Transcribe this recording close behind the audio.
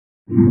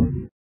All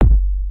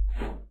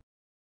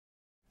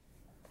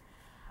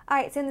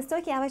right, so in the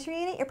stoichiometry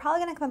unit, you're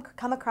probably going to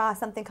come across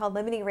something called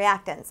limiting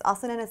reactants,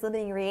 also known as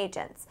limiting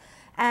reagents.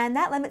 And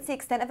that limits the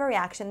extent of a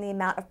reaction, the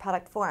amount of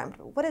product formed.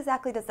 What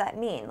exactly does that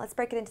mean? Let's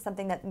break it into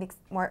something that makes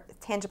more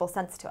tangible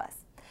sense to us.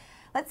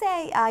 Let's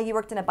say you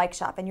worked in a bike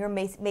shop and you were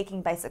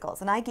making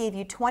bicycles, and I gave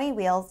you 20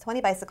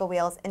 bicycle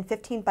wheels, and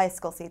 15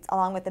 bicycle seats,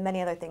 along with the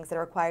many other things that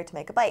are required to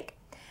make a bike.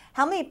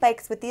 How many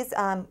bikes with these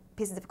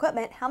pieces of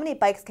equipment, how many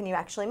bikes can you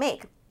actually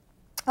make?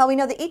 Well, we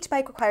know that each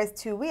bike requires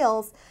 2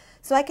 wheels,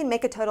 so I can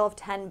make a total of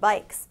 10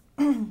 bikes.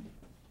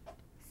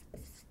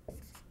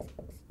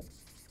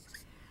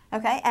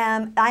 Okay,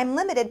 and I'm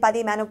limited by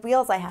the amount of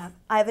wheels I have.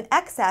 I have an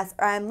excess,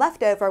 or I'm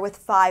left over with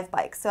 5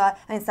 bikes. So,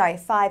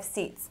 5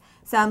 seats.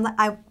 So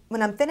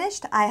when I'm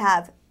finished, I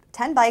have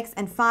 10 bikes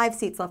and 5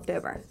 seats left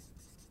over.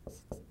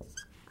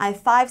 I have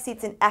 5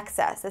 seats in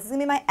excess. This is going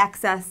to be my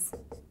excess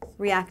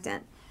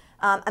reactant.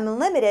 I'm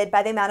limited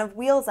by the amount of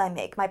wheels I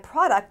make. My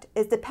product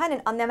is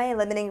dependent on my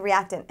limiting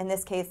reactant, in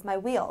this case, my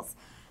wheels.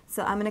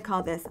 So I'm going to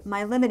call this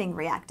my limiting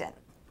reactant.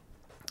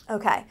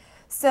 Okay,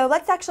 so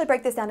let's actually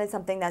break this down into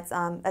something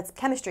that's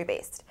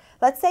chemistry-based.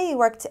 Let's say you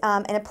worked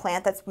in a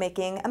plant that's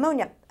making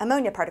ammonia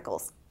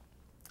particles.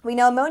 We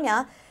know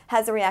ammonia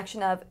has a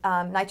reaction of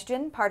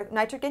nitrogen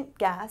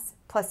gas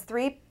plus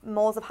 3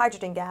 moles of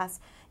hydrogen gas,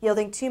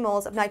 yielding 2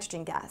 moles of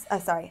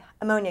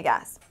ammonia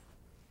gas.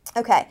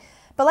 Okay,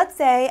 but let's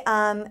say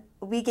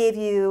we gave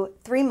you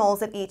 3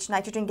 moles of each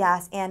nitrogen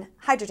gas and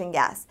hydrogen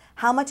gas.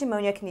 How much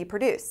ammonia can you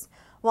produce?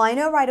 Well, I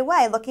know right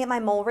away, looking at my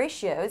mole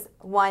ratios,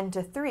 1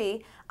 to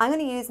 3, I'm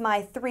going to use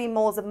my 3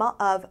 moles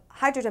of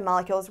hydrogen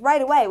molecules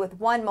right away with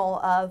 1 mole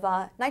of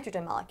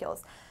nitrogen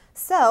molecules.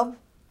 So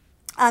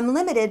I'm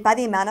limited by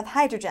the amount of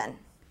hydrogen.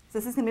 So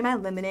this is going to be my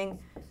limiting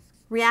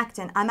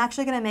reactant. I'm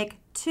actually going to make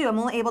 2. I'm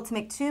only able to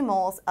make 2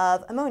 moles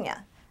of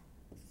ammonia.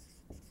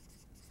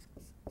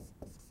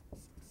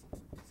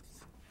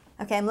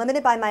 Okay, I'm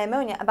limited by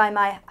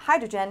my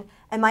hydrogen,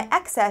 and my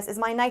excess is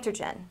my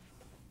nitrogen.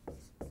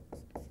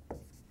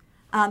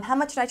 How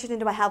much nitrogen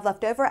do I have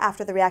left over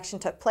after the reaction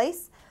took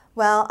place?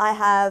 Well,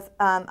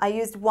 I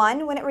used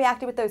 1 when it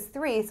reacted with those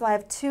 3, so I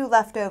have 2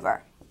 left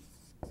over.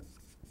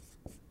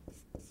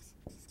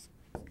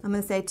 I'm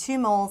going to say 2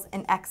 moles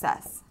in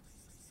excess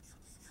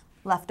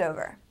left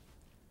over.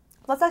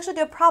 Let's actually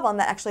do a problem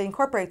that actually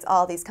incorporates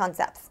all these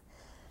concepts.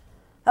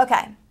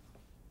 Okay.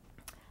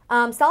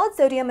 Solid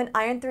sodium and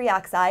iron 3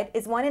 oxide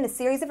is one in a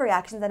series of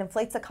reactions that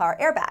inflates a car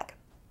airbag.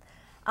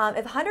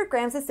 If 100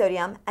 grams of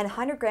sodium and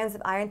 100 grams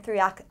of iron 3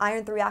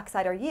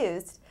 oxide are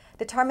used,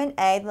 determine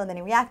A, the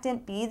limiting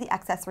reactant, B, the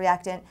excess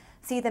reactant,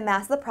 C, the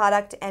mass of the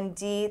product, and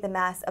D, the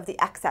mass of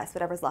the excess,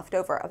 whatever's left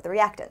over of the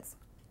reactants.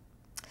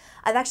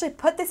 I've actually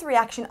put this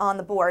reaction on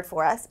the board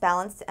for us,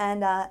 balanced,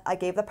 and I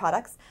gave the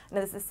products.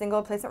 Now this is a single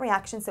replacement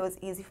reaction, so it's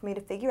easy for me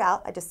to figure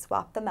out. I just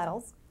swapped the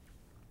metals.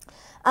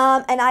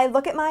 And I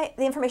look at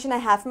the information I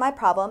have for my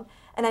problem,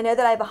 and I know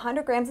that I have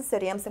 100 grams of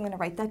sodium, so I'm going to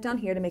write that down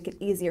here to make it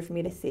easier for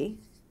me to see.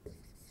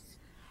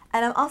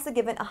 And I'm also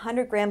given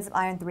 100 grams of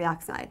iron 3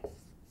 oxide.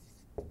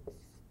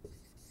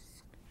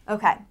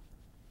 Okay.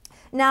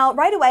 Now,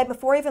 right away,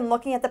 before even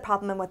looking at the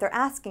problem and what they're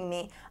asking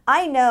me,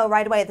 I know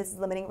right away this is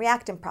a limiting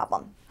reactant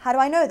problem. How do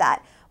I know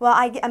that? Well,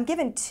 I'm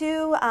given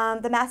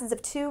the masses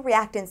of 2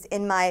 reactants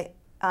in my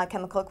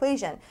chemical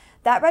equation.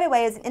 That right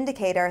away is an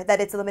indicator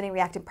that it's a limiting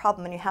reactant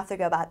problem, and you have to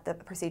go about the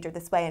procedure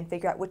this way and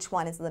figure out which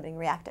one is the limiting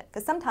reactant,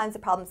 because sometimes the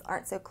problems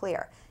aren't so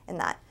clear in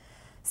that.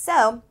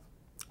 So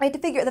we have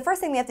to the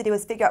first thing we have to do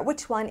is figure out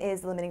which one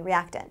is the limiting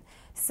reactant.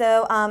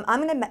 So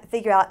I'm going to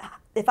figure out,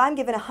 if I'm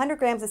given 100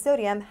 grams of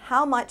sodium,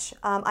 how much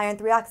iron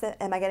 3 oxide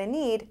am I going to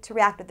need to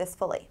react with this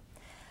fully?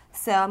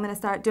 So I'm going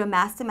to do a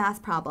mass-to-mass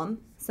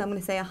problem. So I'm going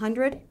to say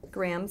 100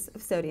 grams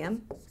of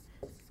sodium.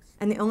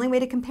 And the only way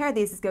to compare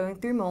these is going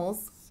through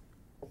moles.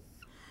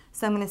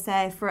 So I'm going to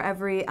say for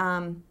every,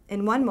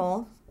 in 1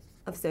 mole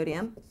of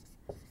sodium,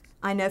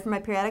 I know from my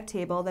periodic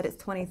table that it's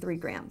 23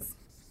 grams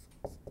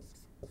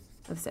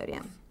of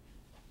sodium.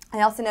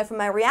 I also know from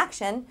my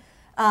reaction,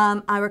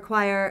 I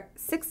require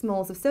 6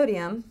 moles of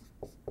sodium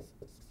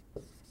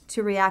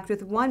to react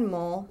with 1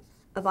 mole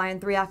of iron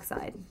 3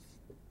 oxide.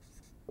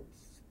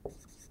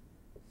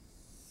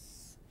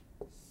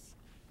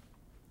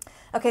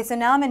 Okay, so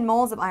now I'm in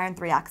moles of iron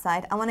 3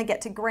 oxide. I want to get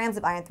to grams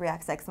of iron 3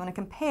 oxide because I want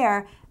to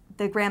compare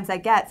the grams I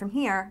get from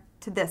here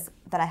to this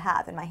that I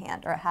have in my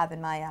hand, or I have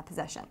in my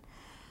possession.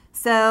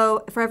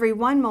 So for every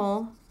 1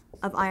 mole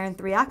of iron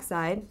 3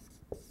 oxide,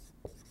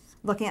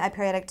 looking at my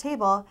periodic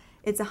table,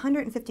 it's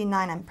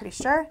 159, I'm pretty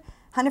sure,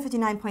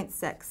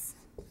 159.6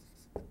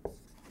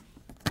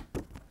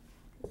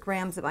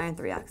 grams of iron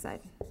 3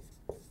 oxide.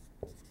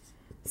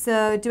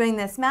 So doing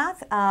this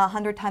math,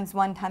 100 times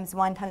 1 times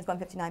 1 times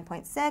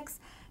 159.6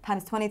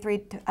 times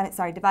 23,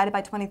 divided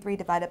by 23,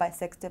 divided by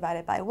 6,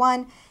 divided by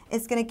 1,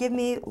 is going to give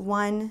me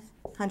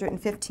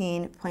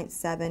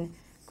 115.7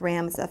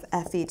 grams of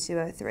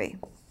Fe2O3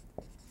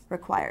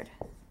 required.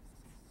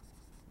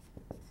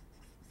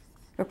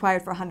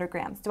 Required for 100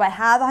 grams. Do I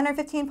have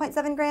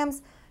 115.7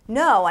 grams?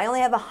 No, I only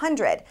have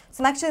 100.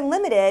 So I'm actually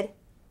limited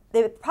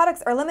the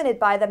products are limited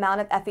by the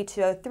amount of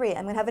Fe2O3.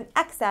 I'm going to have an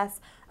excess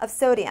of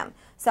sodium.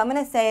 So I'm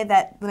going to say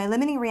that my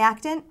limiting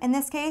reactant in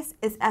this case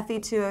is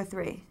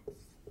Fe2O3.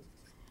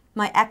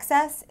 My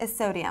excess is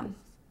sodium.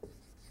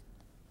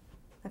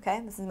 Okay,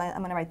 I'm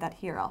going to write that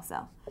here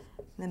also.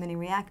 Limiting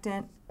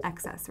reactant,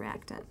 excess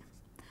reactant.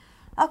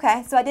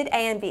 Okay, so I did A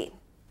and B.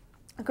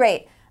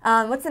 Great.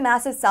 What's the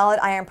mass of solid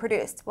iron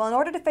produced? Well, in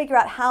order to figure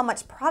out how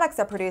much products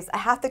are produced, I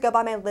have to go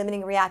by my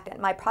limiting reactant.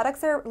 My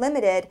products are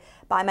limited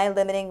by my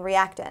limiting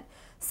reactant.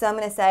 So I'm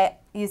going to say,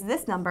 use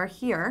this number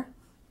here.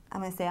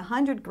 I'm going to say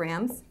 100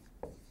 grams.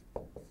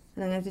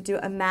 And I'm going to have to do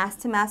a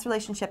mass-to-mass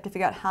relationship to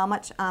figure out how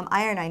much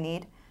iron I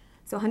need.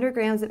 So 100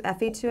 grams of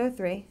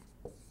Fe2O3.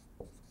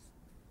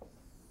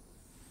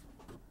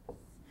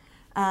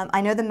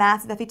 I know the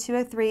mass of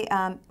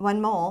Fe2O3,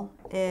 1 mole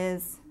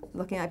is,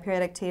 looking at my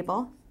periodic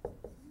table,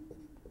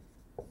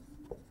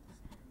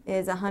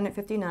 is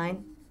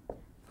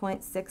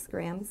 159.6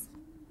 grams.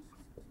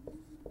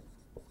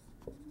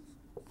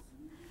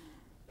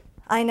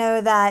 I know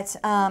that,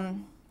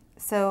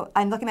 so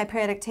I'm looking at my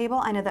periodic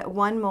table, I know that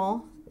 1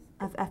 mole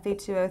of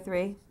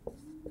Fe2O3,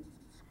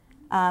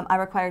 I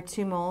require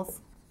 2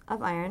 moles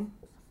of iron.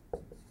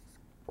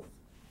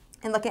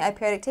 And looking at my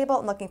periodic table,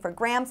 I'm looking for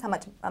grams, how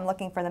much I'm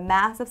looking for the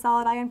mass of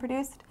solid iron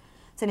produced.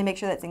 So I need to make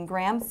sure that's in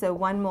grams. So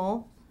 1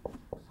 mole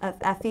of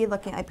Fe,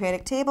 looking at my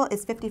periodic table,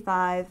 is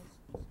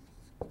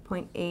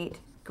 55.8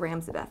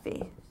 grams of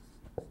Fe.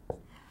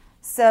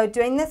 So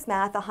doing this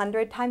math,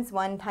 100 times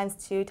 1 times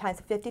 2 times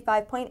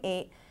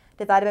 55.8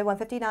 divided by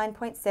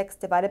 159.6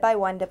 divided by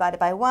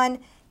 1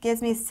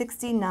 gives me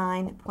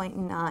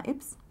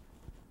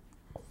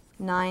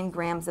 9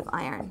 grams of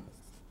iron.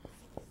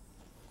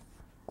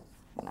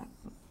 I'm going to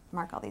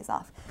mark all these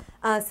off.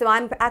 So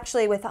I'm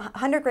actually, with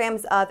 100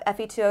 grams of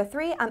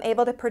Fe2O3, I'm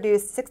able to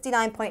produce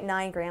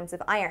 69.9 grams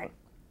of iron.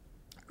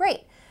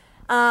 Great.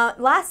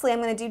 Lastly,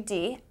 I'm going to do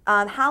D.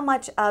 How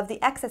much of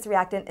the excess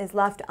reactant is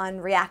left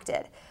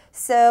unreacted?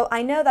 So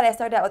I know that I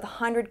started out with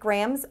 100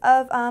 grams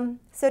of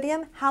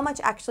sodium. How much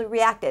actually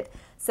reacted?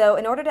 So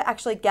in order to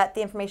actually get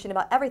the information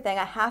about everything,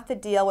 I have to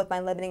deal with my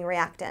limiting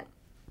reactant.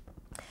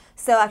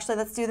 So actually,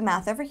 let's do the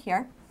math over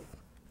here.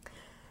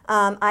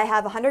 I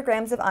have 100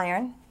 grams of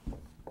iron.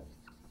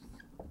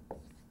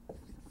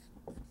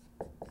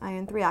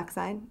 Iron 3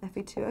 oxide,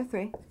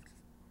 Fe2O3.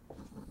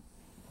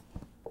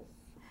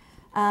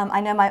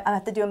 I know I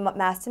have to do a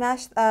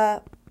mass-to-mass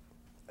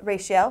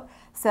ratio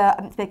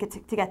to make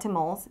it to get to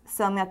moles.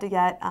 So I'm going to have to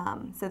get,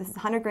 so this is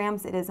 100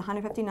 grams, it is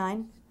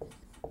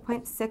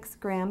 159.6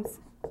 grams.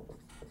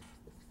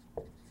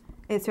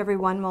 It's for every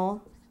 1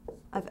 mole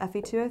of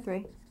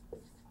Fe2O3.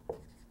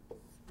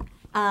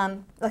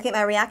 Looking at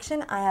my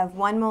reaction, I have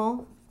 1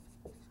 mole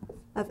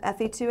of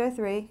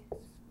Fe2O3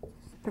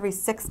 for every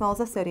 6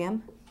 moles of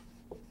sodium.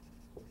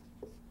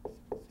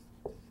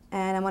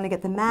 And I want to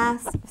get the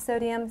mass of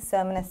sodium, so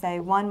I'm going to say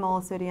 1 mole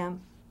of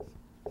sodium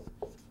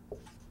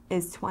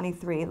is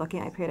 23, looking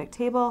at my periodic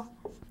table,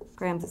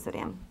 grams of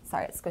sodium.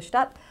 Sorry, it's squished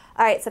up.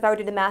 All right, so if I were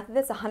to do the math of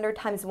this, 100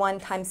 times 1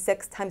 times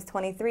 6 times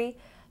 23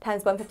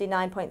 times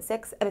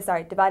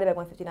 159.6, divided by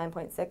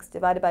 159.6,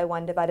 divided by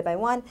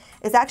 1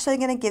 is actually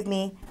going to give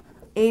me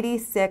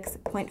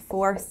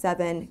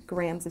 86.47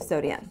 grams of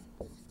sodium.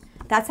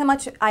 That's how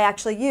much I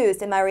actually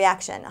used in my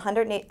reaction,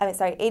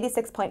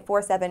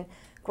 86.47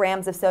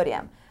 grams of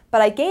sodium.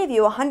 But I gave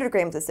you 100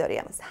 grams of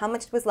sodium. So how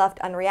much was left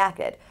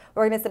unreacted?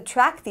 We're going to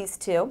subtract these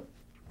two,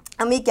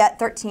 and we get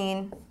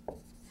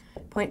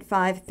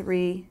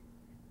 13.53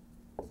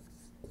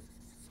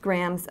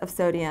 grams of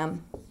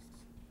sodium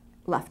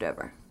left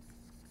over.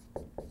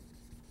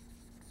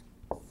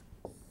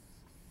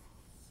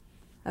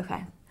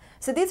 Okay,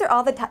 so these are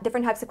all the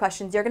different types of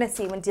questions you're going to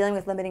see when dealing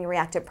with limiting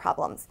reactant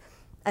problems.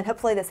 And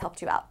hopefully this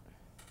helped you out.